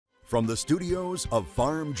From the studios of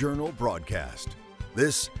Farm Journal Broadcast,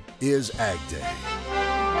 this is AgDay.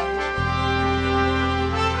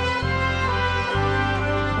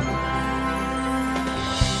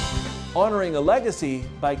 Honoring a legacy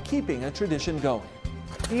by keeping a tradition going.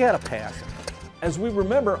 He had a passion. As we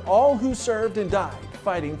remember all who served and died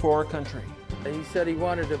fighting for our country. He said he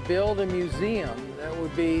wanted to build a museum that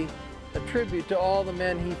would be a tribute to all the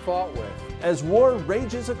men he fought with. As war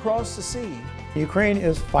rages across the sea, Ukraine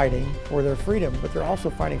is fighting for their freedom, but they're also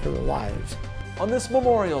fighting for their lives. On this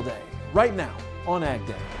Memorial Day, right now on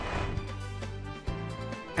AgDay.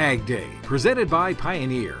 AgDay, presented by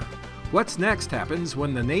Pioneer. What's next happens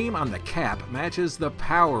when the name on the cap matches the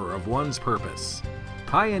power of one's purpose.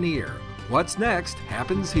 Pioneer. What's next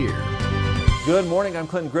happens here. Good morning, I'm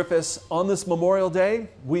Clinton Griffiths. On this Memorial Day,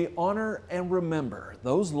 we honor and remember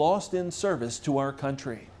those lost in service to our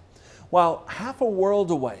country. While half a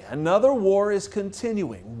world away, another war is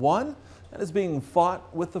continuing, one that is being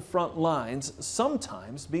fought with the front lines,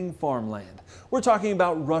 sometimes being farmland. We're talking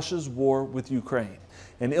about Russia's war with Ukraine.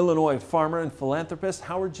 An Illinois farmer and philanthropist,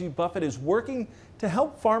 Howard G. Buffett, is working to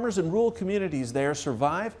help farmers in rural communities there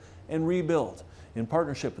survive and rebuild. In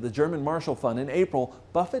partnership with the German Marshall Fund, in April,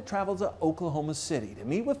 Buffett traveled to Oklahoma City to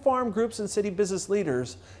meet with farm groups and city business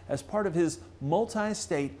leaders as part of his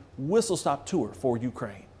multi-state whistle-stop tour for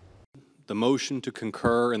Ukraine. The motion to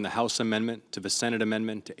concur in the House amendment to the Senate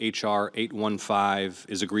amendment to H.R. 815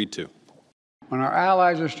 is agreed to. When our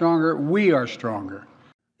allies are stronger, we are stronger.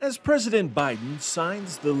 As President Biden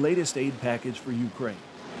signs the latest aid package for Ukraine,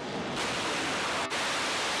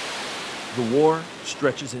 the war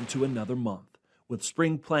stretches into another month. With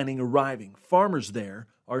spring planting arriving, farmers there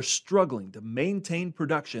are struggling to maintain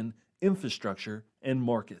production, infrastructure, and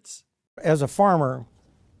markets. As a farmer,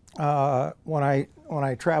 when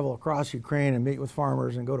I travel across Ukraine and meet with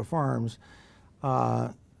farmers and go to farms,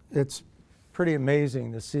 it's pretty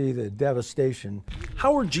amazing to see the devastation.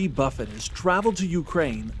 Howard G. Buffett has traveled to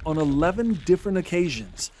Ukraine on 11 different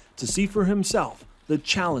occasions to see for himself the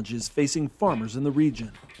challenges facing farmers in the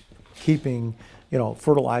region. Keeping,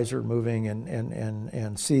 fertilizer moving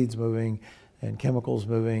and seeds moving and chemicals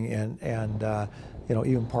moving and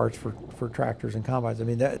even parts for tractors and combines. I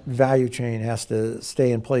mean, that value chain has to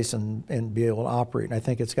stay in place and be able to operate. And I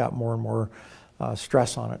think it's got more and more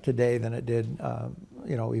stress on it today than it did,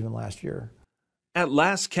 even last year. At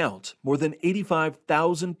last count, more than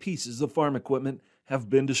 85,000 pieces of farm equipment have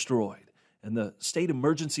been destroyed. And the State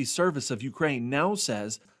Emergency Service of Ukraine now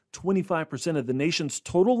says 25% of the nation's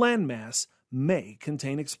total landmass may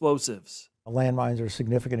contain explosives. Landmines are a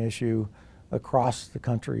significant issue across the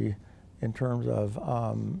country in terms of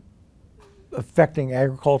affecting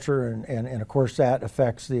agriculture, and of course that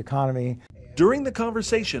affects the economy. During the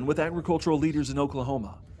conversation with agricultural leaders in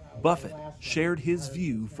Oklahoma, Buffett shared his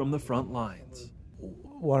view from the front lines.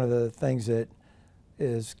 One of the things that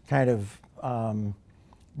is kind of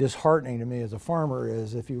disheartening to me as a farmer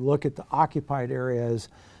is if you look at the occupied areas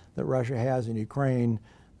that Russia has in Ukraine,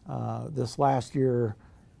 this last year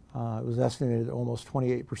it was estimated that almost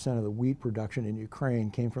 28% of the wheat production in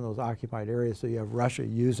Ukraine came from those occupied areas. So you have Russia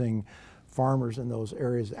using farmers in those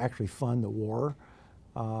areas to actually fund the war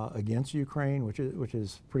against Ukraine, which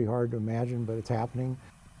is pretty hard to imagine, but it's happening.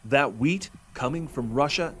 That wheat coming from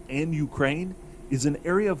Russia and Ukraine is an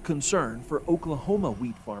area of concern for Oklahoma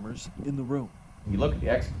wheat farmers in the room. If you look at the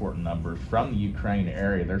export numbers from the Ukraine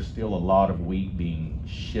area, there's still a lot of wheat being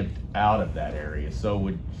shipped out of that area.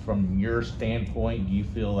 So from your standpoint, do you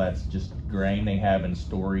feel that's just grain they have in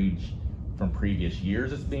storage from previous years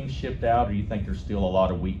that's being shipped out, or do you think there's still a lot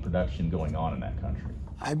of wheat production going on in that country?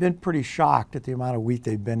 I've been pretty shocked at the amount of wheat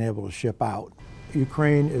they've been able to ship out.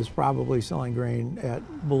 Ukraine is probably selling grain at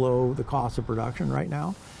below the cost of production right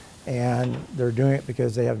now, and they're doing it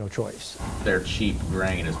because they have no choice. Their cheap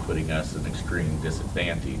grain is putting us at an extreme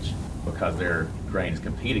disadvantage because their grain is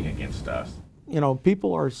competing against us.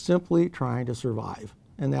 People are simply trying to survive,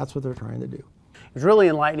 and that's what they're trying to do. It was really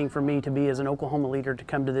enlightening for me to be, as an Oklahoma leader, to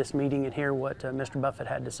come to this meeting and hear what Mr. Buffett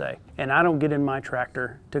had to say. And I don't get in my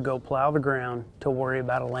tractor to go plow the ground to worry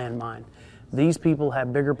about a landmine. These people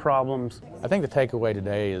have bigger problems. I think the takeaway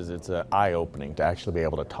today is it's eye-opening to actually be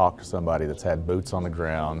able to talk to somebody that's had boots on the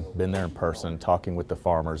ground, been there in person, talking with the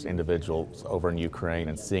farmers, individuals over in Ukraine,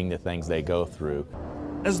 and seeing the things they go through.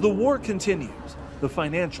 As the war continues, the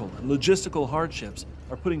financial and logistical hardships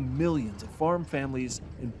are putting millions of farm families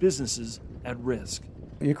and businesses at risk.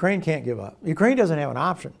 Ukraine can't give up. Ukraine doesn't have an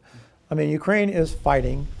option. I mean, Ukraine is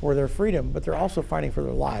fighting for their freedom, but they're also fighting for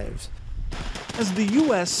their lives. As the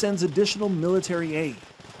U.S. sends additional military aid,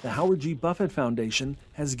 the Howard G. Buffett Foundation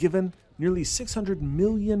has given nearly $600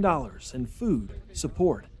 million in food,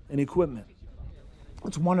 support, and equipment.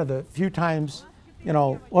 It's one of the few times,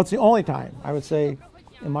 well, it's the only time, I would say,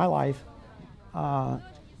 in my life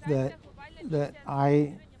that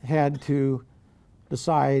I had to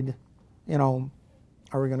decide,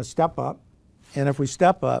 are we going to step up? And if we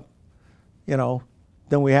step up,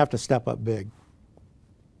 then we have to step up big.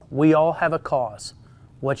 We all have a cause.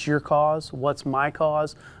 What's your cause? What's my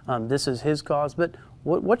cause? This is his cause. But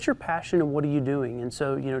what's your passion and what are you doing? And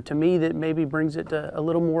so, to me, that maybe brings it to a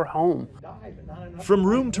little more home. From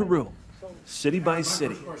room to room, city by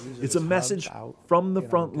city, it's a message from the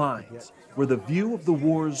front lines where the view of the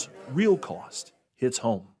war's real cost hits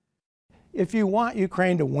home. If you want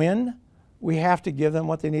Ukraine to win, we have to give them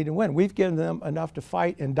what they need to win. We've given them enough to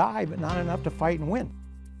fight and die, but not enough to fight and win.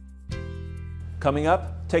 Coming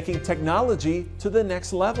up, taking technology to the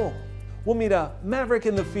next level. We'll meet a maverick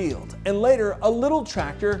in the field, and later a little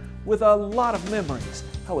tractor with a lot of memories,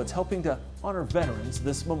 how it's helping to honor veterans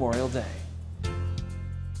this Memorial Day.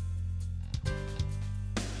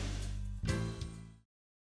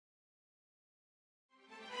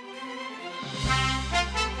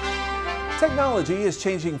 Technology is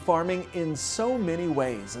changing farming in so many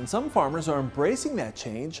ways, and some farmers are embracing that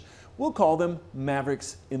change. We'll call them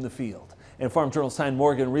mavericks in the field. And Farm Journal's Tyne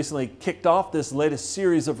Morgan recently kicked off this latest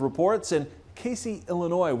series of reports in Casey,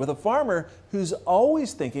 Illinois, with a farmer who's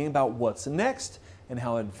always thinking about what's next and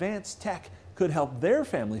how advanced tech could help their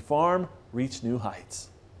family farm reach new heights.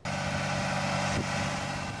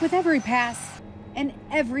 With every pass and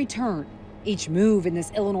every turn, each move in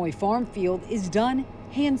this Illinois farm field is done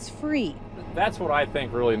hands-free. That's what I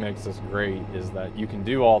think really makes this great, is that you can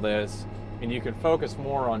do all this and you can focus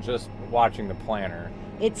more on just watching the planter.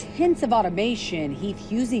 It's hints of automation Heath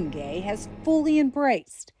Husinggay has fully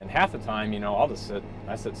embraced. And half the time, I'll just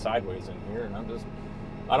sit sideways in here and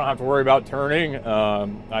I don't have to worry about turning.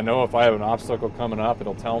 I know if I have an obstacle coming up,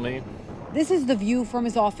 it'll tell me. This is the view from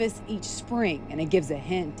his office each spring, and it gives a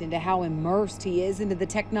hint into how immersed he is into the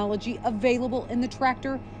technology available in the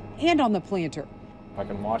tractor and on the planter. I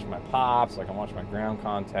can watch my pops, I can watch my ground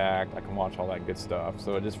contact, I can watch all that good stuff.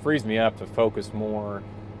 So it just frees me up to focus more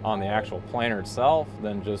on the actual planter itself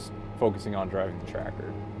than just focusing on driving the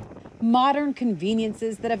tractor. Modern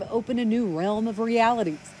conveniences that have opened a new realm of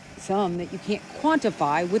realities, some that you can't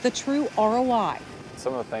quantify with a true ROI.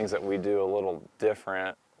 Some of the things that we do a little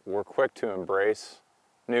different, we're quick to embrace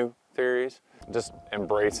new theories, just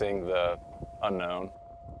embracing the unknown.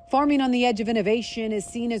 Farming on the edge of innovation is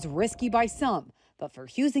seen as risky by some, but for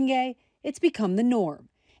Husinggay, it's become the norm.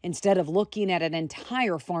 Instead of looking at an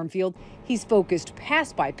entire farm field, he's focused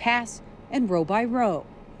pass by pass and row by row.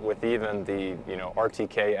 With even the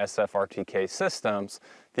RTK, SF-RTK systems,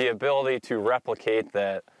 the ability to replicate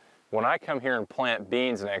that when I come here and plant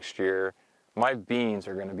beans next year, my beans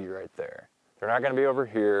are going to be right there. They're not going to be over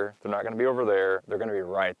here, they're not going to be over there, they're going to be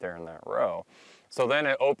right there in that row. So then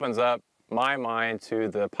it opens up my mind to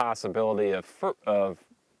the possibility of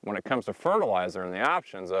when it comes to fertilizer and the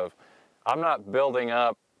options of, I'm not building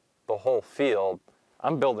up the whole field,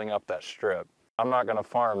 I'm building up that strip. I'm not going to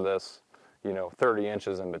farm this, 30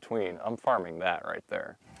 inches in between. I'm farming that right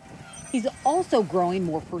there. He's also growing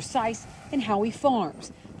more precise in how he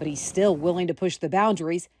farms, but he's still willing to push the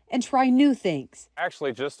boundaries and try new things.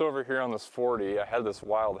 Actually, just over here on this 40, I had this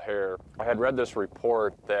wild hair. I had read this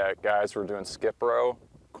report that guys were doing skip row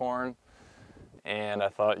corn, and I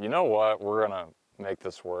thought, you know what, we're going to make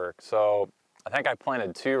this work. So I think I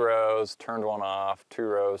planted 2 rows, turned one off, 2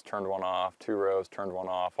 rows, turned one off, 2 rows, turned one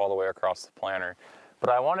off, all the way across the planter. But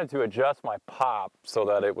I wanted to adjust my pop so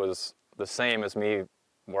that it was the same as me,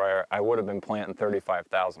 where I would have been planting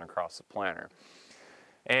 35,000 across the planter.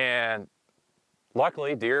 And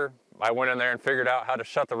luckily, I went in there and figured out how to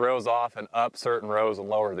shut the rows off and up certain rows and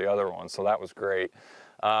lower the other ones, so that was great.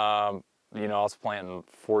 I was planting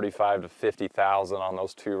 45 to 50,000 on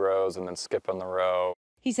those 2 rows and then skipping the row.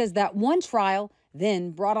 He says that one trial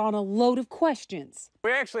then brought on a load of questions.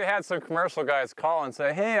 We actually had some commercial guys call and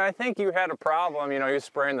say, hey, I think you had a problem, you're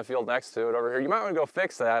spraying the field next to it over here. You might want to go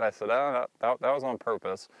fix that. I said, oh, that was on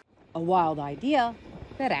purpose. A wild idea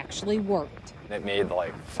that actually worked. It made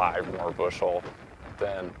like 5 more bushel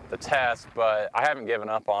than the test, but I haven't given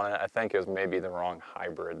up on it. I think it was maybe the wrong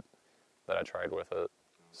hybrid that I tried with it.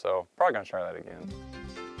 So probably gonna try that again.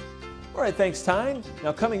 All right, thanks, Tyne.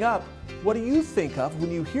 Now coming up, what do you think of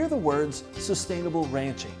when you hear the words sustainable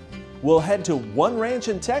ranching? We'll head to one ranch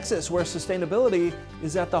in Texas where sustainability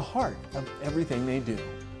is at the heart of everything they do.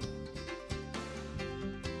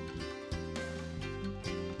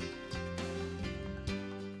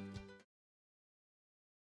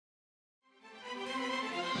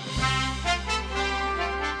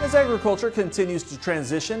 As Agriculture continues to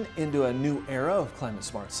transition into a new era of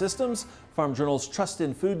climate-smart systems. Farm Journal's Trust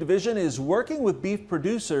in Food division is working with beef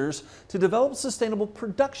producers to develop sustainable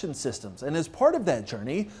production systems. And as part of that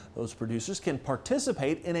journey, those producers can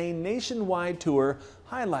participate in a nationwide tour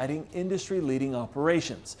highlighting industry-leading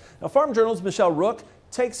operations. Now, Farm Journal's Michelle Rook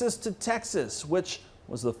takes us to Texas, which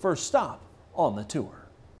was the first stop on the tour.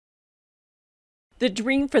 The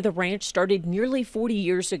dream for the ranch started nearly 40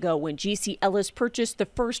 years ago when G.C. Ellis purchased the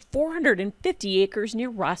first 450 acres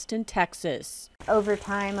near Roston, Texas. Over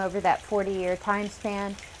time, over that 40-year time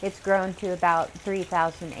span, it's grown to about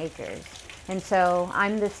 3,000 acres. And so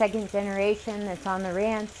I'm the second generation that's on the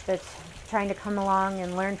ranch that's trying to come along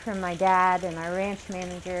and learn from my dad and our ranch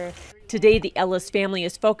manager. Today, the Ellis family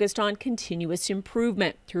is focused on continuous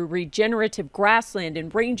improvement through regenerative grassland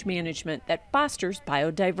and range management that fosters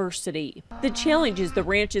biodiversity. The challenge is the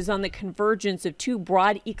ranch is on the convergence of two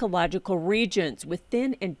broad ecological regions with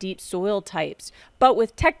thin and deep soil types. But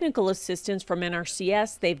with technical assistance from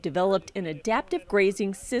NRCS, they've developed an adaptive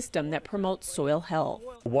grazing system that promotes soil health.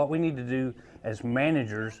 What we need to do as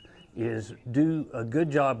managers is do a good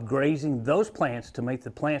job grazing those plants to make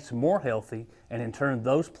the plants more healthy, and in turn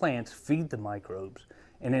those plants feed the microbes,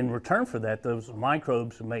 and in return for that those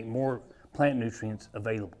microbes make more plant nutrients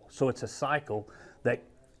available. So it's a cycle that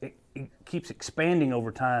it keeps expanding over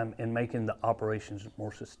time and making the operations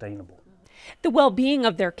more sustainable. The well-being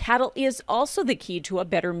of their cattle is also the key to a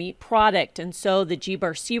better meat product, and so the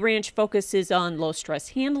G-Bar-C Ranch focuses on low-stress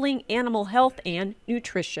handling, animal health, and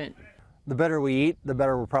nutrition. The better we eat, the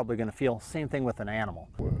better we're probably going to feel. Same thing with an animal.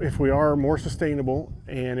 If we are more sustainable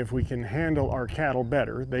and if we can handle our cattle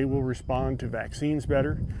better, they will respond to vaccines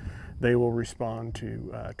better, they will respond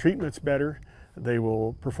to treatments better, they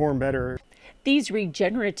will perform better. These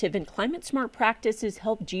regenerative and climate-smart practices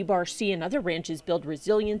help G-Bar-C and other ranches build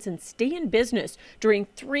resilience and stay in business during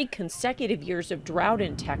 3 consecutive years of drought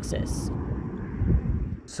in Texas.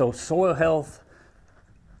 So soil health,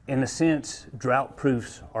 in a sense,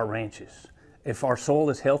 drought-proofs our ranches. If our soil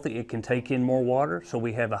is healthy, it can take in more water, so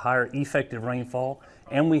we have a higher effective rainfall,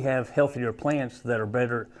 and we have healthier plants that are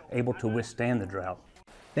better able to withstand the drought.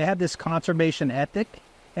 They have this conservation ethic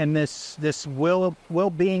and this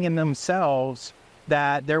well-being in themselves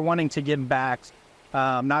that they're wanting to give back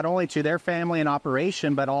not only to their family and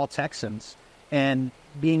operation, but all Texans. And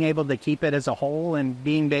being able to keep it as a whole and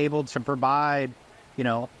being able to provide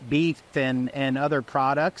beef and other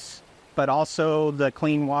products, but also the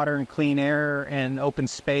clean water and clean air and open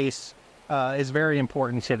space is very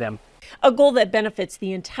important to them. A goal that benefits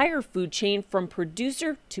the entire food chain from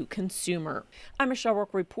producer to consumer. I'm Michelle Rook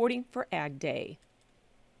reporting for AgDay.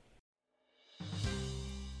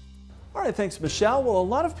 All right, thanks, Michelle. Well, a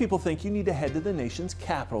lot of people think you need to head to the nation's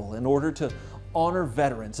capital in order to honor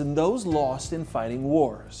veterans and those lost in fighting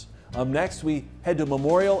wars. Up next, we head to a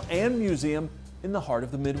memorial and museum in the heart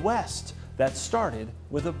of the Midwest that started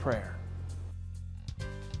with a prayer.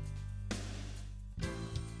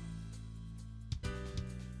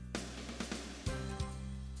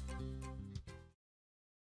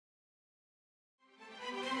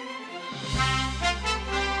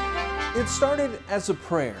 It started as a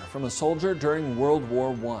prayer from a soldier during World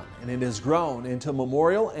War I, and it has grown into a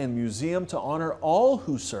memorial and museum to honor all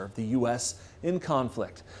who served the U.S. in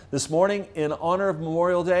conflict. This morning, in honor of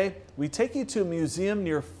Memorial Day, we take you to a museum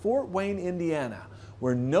near Fort Wayne, Indiana,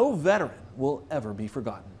 where no veteran will ever be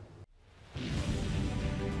forgotten.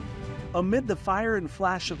 Amid the fire and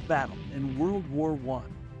flash of battle in World War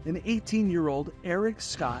I, an 18-year-old Eric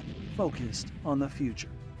Scott focused on the future.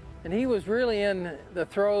 And he was really in the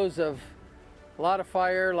throes of a lot of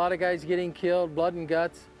fire, a lot of guys getting killed, blood and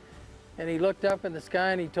guts. And he looked up in the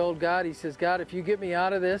sky and he told God, he says, God, if you get me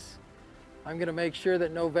out of this, I'm going to make sure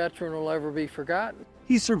that no veteran will ever be forgotten.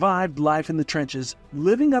 He survived life in the trenches,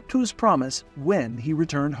 living up to his promise when he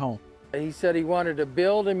returned home. He said he wanted to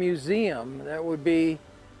build a museum that would be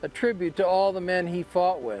a tribute to all the men he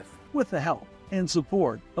fought with. With the help and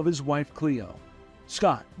support of his wife Cleo,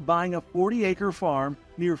 Scott buying a 40-acre farm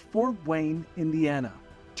near Fort Wayne, Indiana,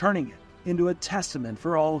 turning it into a testament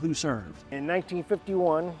for all who served. In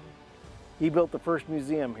 1951, he built the first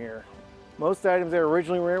museum here. Most items that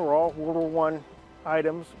originally were here were all World War I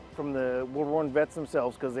items from the World War I vets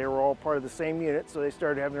themselves because they were all part of the same unit, so they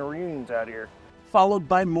started having their reunions out here. Followed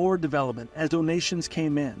by more development as donations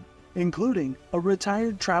came in, including a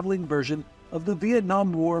retired traveling version of the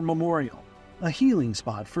Vietnam War Memorial, a healing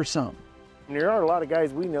spot for some. And there are a lot of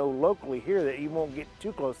guys we know locally here that you won't get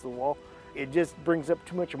too close to the wall. It just brings up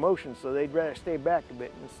too much emotion, so they'd rather stay back a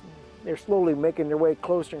bit. And they're slowly making their way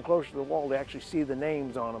closer and closer to the wall to actually see the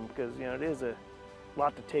names on them because, it is a a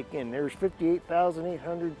lot to take in. There's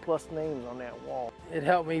 58,800 plus names on that wall. It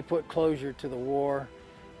helped me put closure to the war,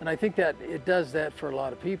 and I think that it does that for a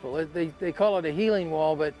lot of people. They call it a healing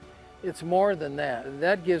wall, but it's more than that.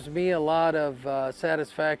 That gives me a lot of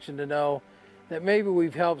satisfaction to know that maybe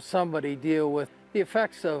we've helped somebody deal with the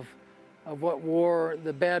effects of what war,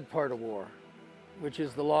 the bad part of war, which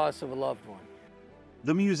is the loss of a loved one.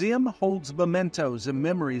 The museum holds mementos and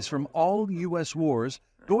memories from all U.S. wars,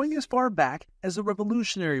 going as far back as the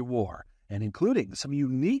Revolutionary War, and including some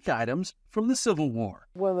unique items from the Civil War.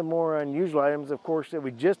 One of the more unusual items, of course, that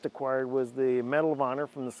we just acquired was the Medal of Honor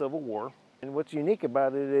from the Civil War. And what's unique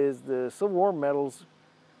about it is the Civil War medals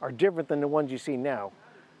are different than the ones you see now.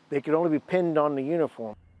 They could only be pinned on the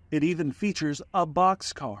uniform. It even features a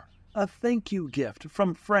boxcar, a thank you gift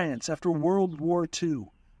from France after World War II,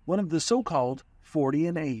 one of the so-called 40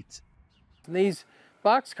 and 8. These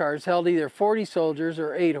boxcars held either 40 soldiers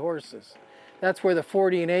or 8 horses. That's where the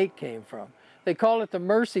 40 and 8 came from. They call it the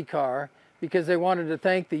Mercy Car because they wanted to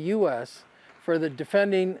thank the U.S. for the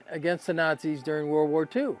defending against the Nazis during World War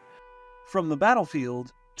II. From the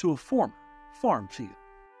battlefield to a former farm field.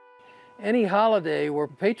 Any holiday where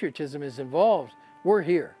patriotism is involved, we're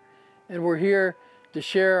here. And we're here to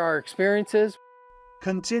share our experiences.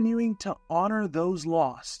 Continuing to honor those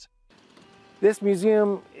lost. This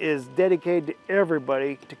museum is dedicated to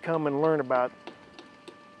everybody to come and learn about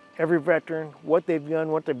every veteran, what they've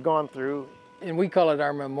done, what they've gone through. And we call it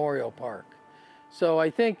our memorial park. So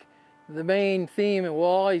I think the main theme, it will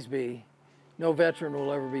always be, no veteran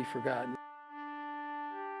will ever be forgotten.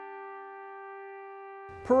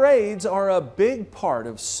 Parades are a big part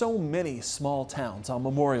of so many small towns on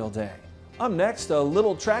Memorial Day. Up next, a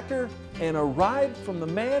little tractor and a ride from the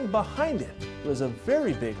man behind it, who has a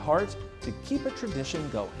very big heart to keep a tradition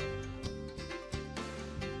going.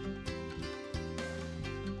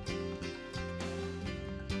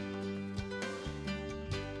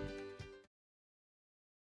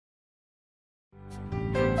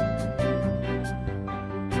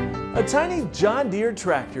 A tiny John Deere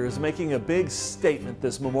tractor is making a big statement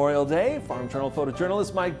this Memorial Day. Farm Journal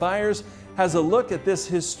photojournalist Mike Byers has a look at this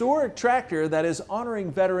historic tractor that is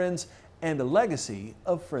honoring veterans and a legacy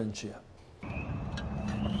of friendship.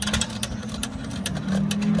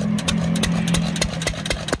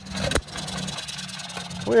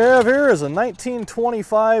 What we have here is a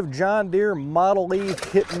 1925 John Deere Model E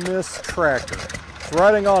hit and miss tractor. It's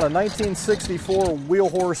riding on a 1964 wheel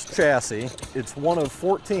horse chassis. It's one of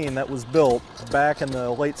 14 that was built back in the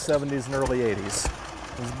late 70s and early 80s.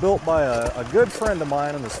 It was built by a good friend of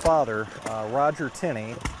mine and his father, Roger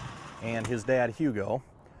Tinney, and his dad, Hugo.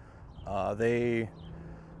 They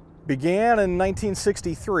began in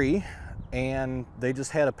 1963, and they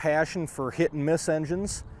just had a passion for hit and miss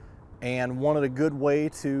engines and wanted a good way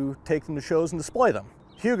to take them to shows and display them.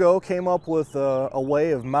 Hugo came up with a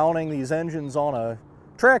way of mounting these engines on a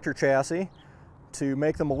tractor chassis to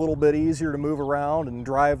make them a little bit easier to move around and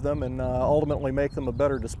drive them and ultimately make them a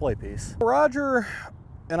better display piece. Roger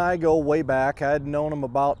and I go way back. I'd known him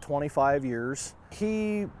about 25 years.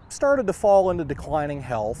 He started to fall into declining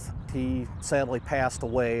health. He sadly passed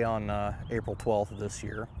away on April 12th of this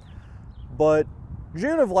year. But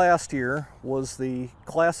June of last year was the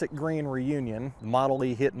Classic Green reunion. The Model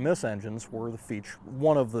E hit and miss engines were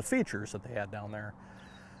one of the features that they had down there.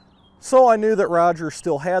 So I knew that Roger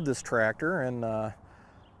still had this tractor, and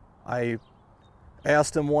I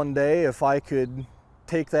asked him one day if I could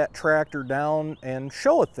take that tractor down and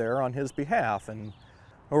show it there on his behalf. And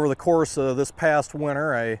over the course of this past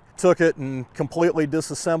winter, I took it and completely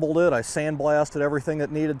disassembled it. I sandblasted everything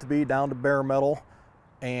that needed to be down to bare metal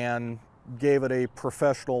and gave it a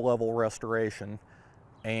professional level restoration,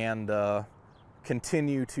 and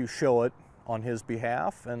continue to show it on his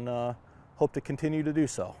behalf, and hope to continue to do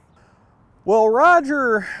so. Well,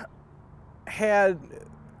 Roger had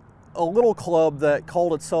a little club that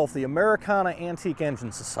called itself the Americana Antique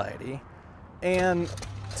Engine Society, and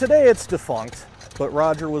today it's defunct, but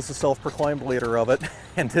Roger was the self-proclaimed leader of it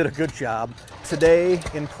and did a good job. Today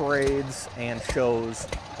in parades and shows,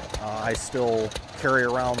 I still carry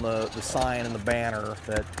around the sign and the banner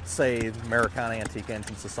that say Americana Antique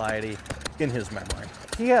Engine Society in his memory.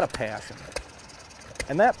 He had a passion,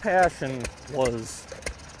 and that passion was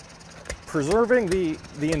preserving the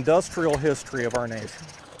industrial history of our nation.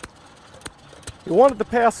 He wanted to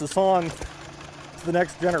pass this on to the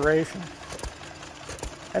next generation,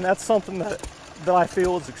 and that's something that I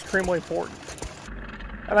feel is extremely important.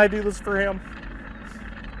 And I do this for him.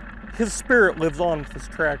 His spirit lives on with this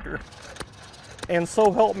tractor, and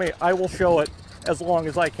so help me, I will show it as long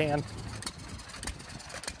as I can.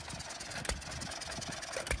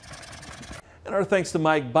 And our thanks to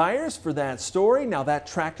Mike Byers for that story. Now that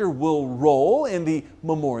tractor will roll in the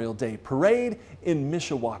Memorial Day Parade in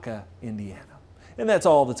Mishawaka, Indiana. And that's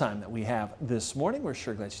all the time that we have this morning. We're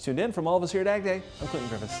sure glad you tuned in. From all of us here at AgDay, I'm Clinton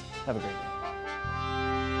Griffiths. Have a great day.